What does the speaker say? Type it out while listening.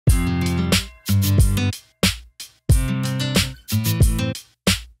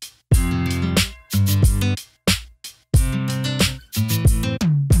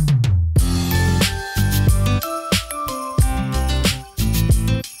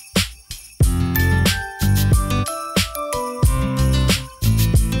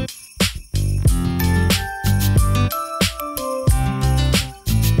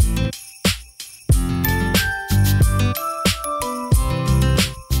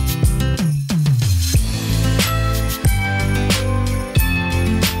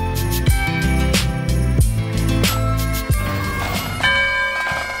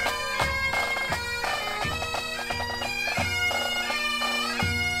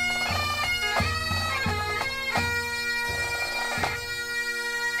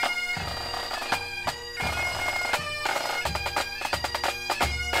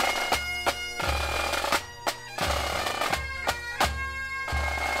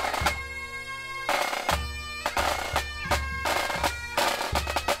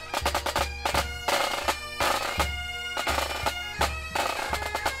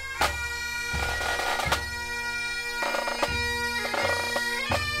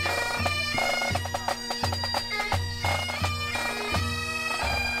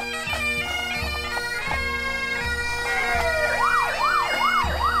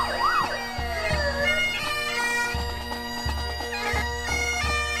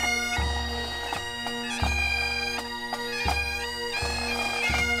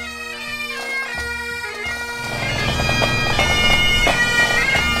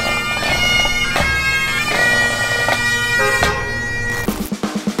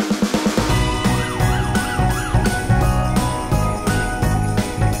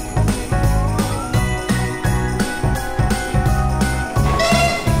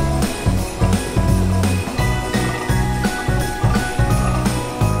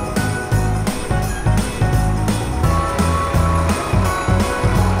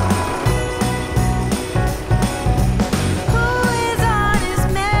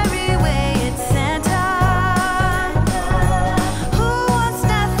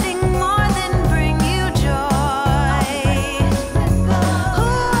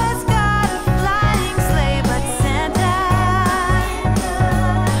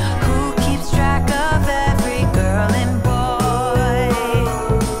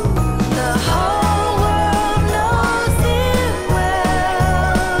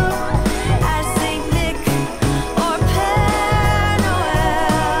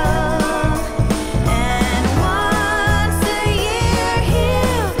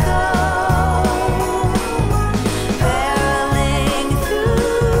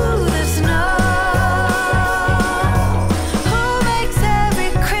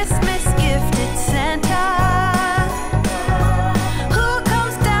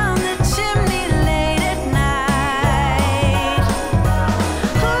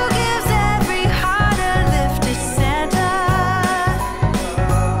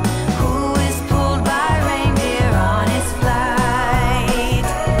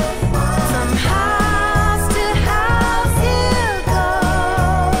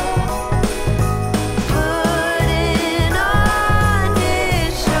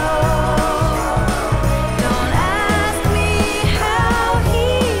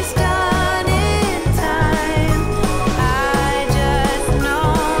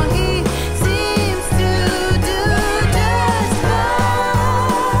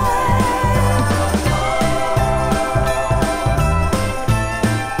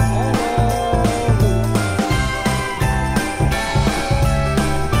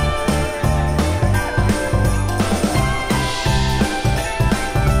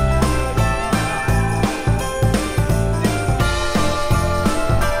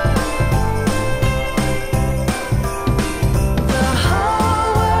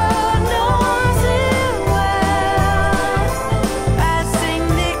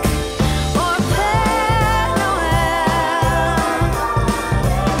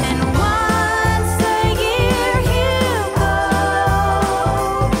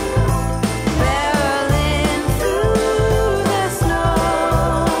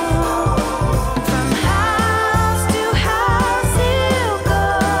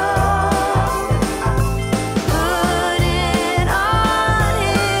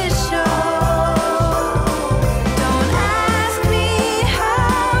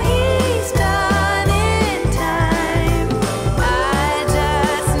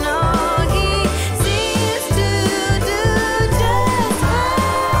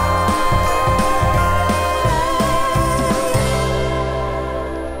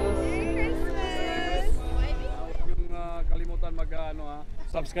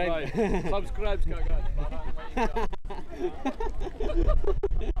Subscribe ka agad.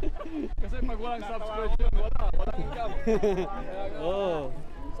 Kasi pag walang subscription, walang income. Oo,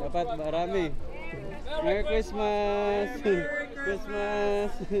 dapat marami. Merry Christmas!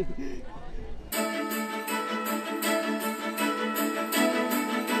 Christmas!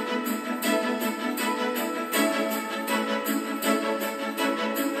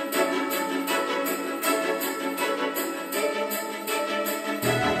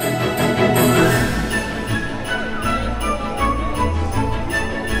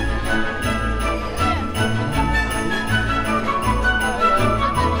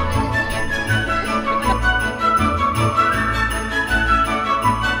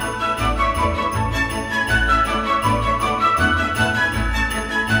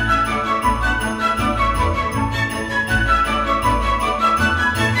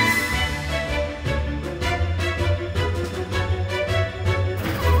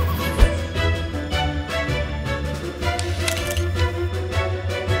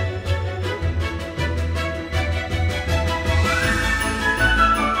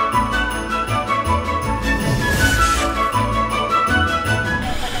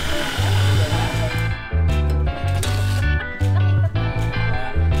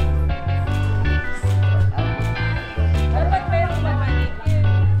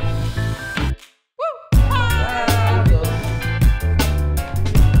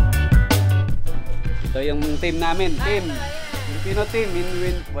 Ito yung team namin, Filipino team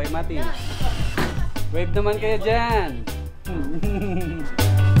in Waimate. Wave naman kayo dyan.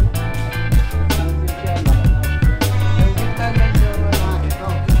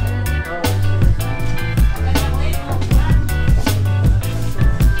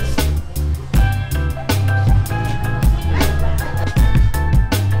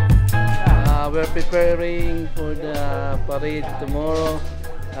 We're preparing for the parade tomorrow.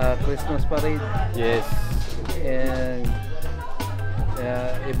 Christmas parade. Yes. And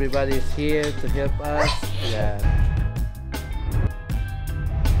everybody is here to help us. Yeah.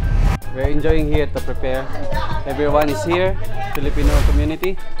 We're enjoying here to prepare. Everyone is here. Filipino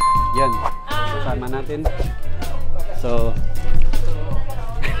community. Yan. Kasama natin. So,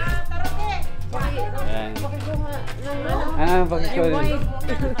 yan.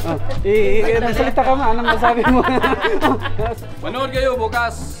 Nasalita ka ma. Anong masabi mo? Manood kayo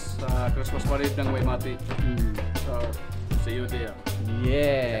bukas sa Christmas parade ng Waimate. So, see you there.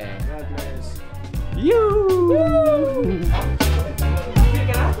 Yeah. God bless. You.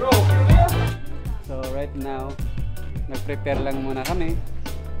 So right now, nag-prepare lang muna kami.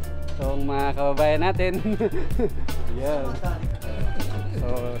 So ang mga kababayan natin. Yeah. So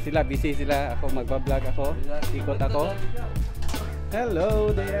sila busy sila, ako magba-vlog ako, ikot ako.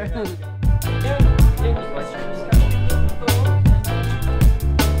 Hello there.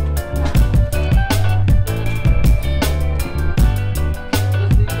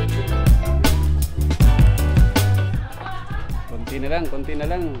 Konti na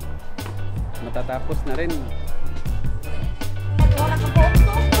lang. Matatapos na rin.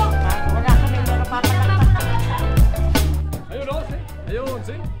 Ayun, Rose. Ayun,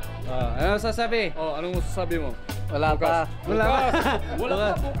 see? Ano sasabi? Oh, anong masasabi mo? Wala pa. Wala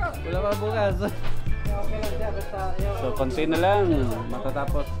pa bukas. So konti na lang.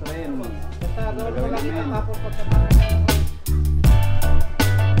 Matatapos rin. Gagawin namin.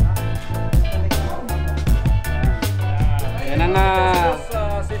 Yan ang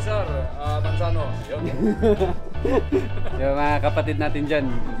Cesar Manzano. yung mga kapatid natin dyan.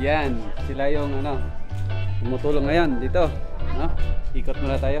 Yan. Sila yung tumutulong ngayon dito. No? Ikot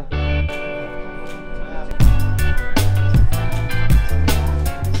muna tayo.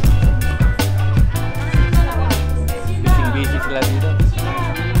 Busy sila dito.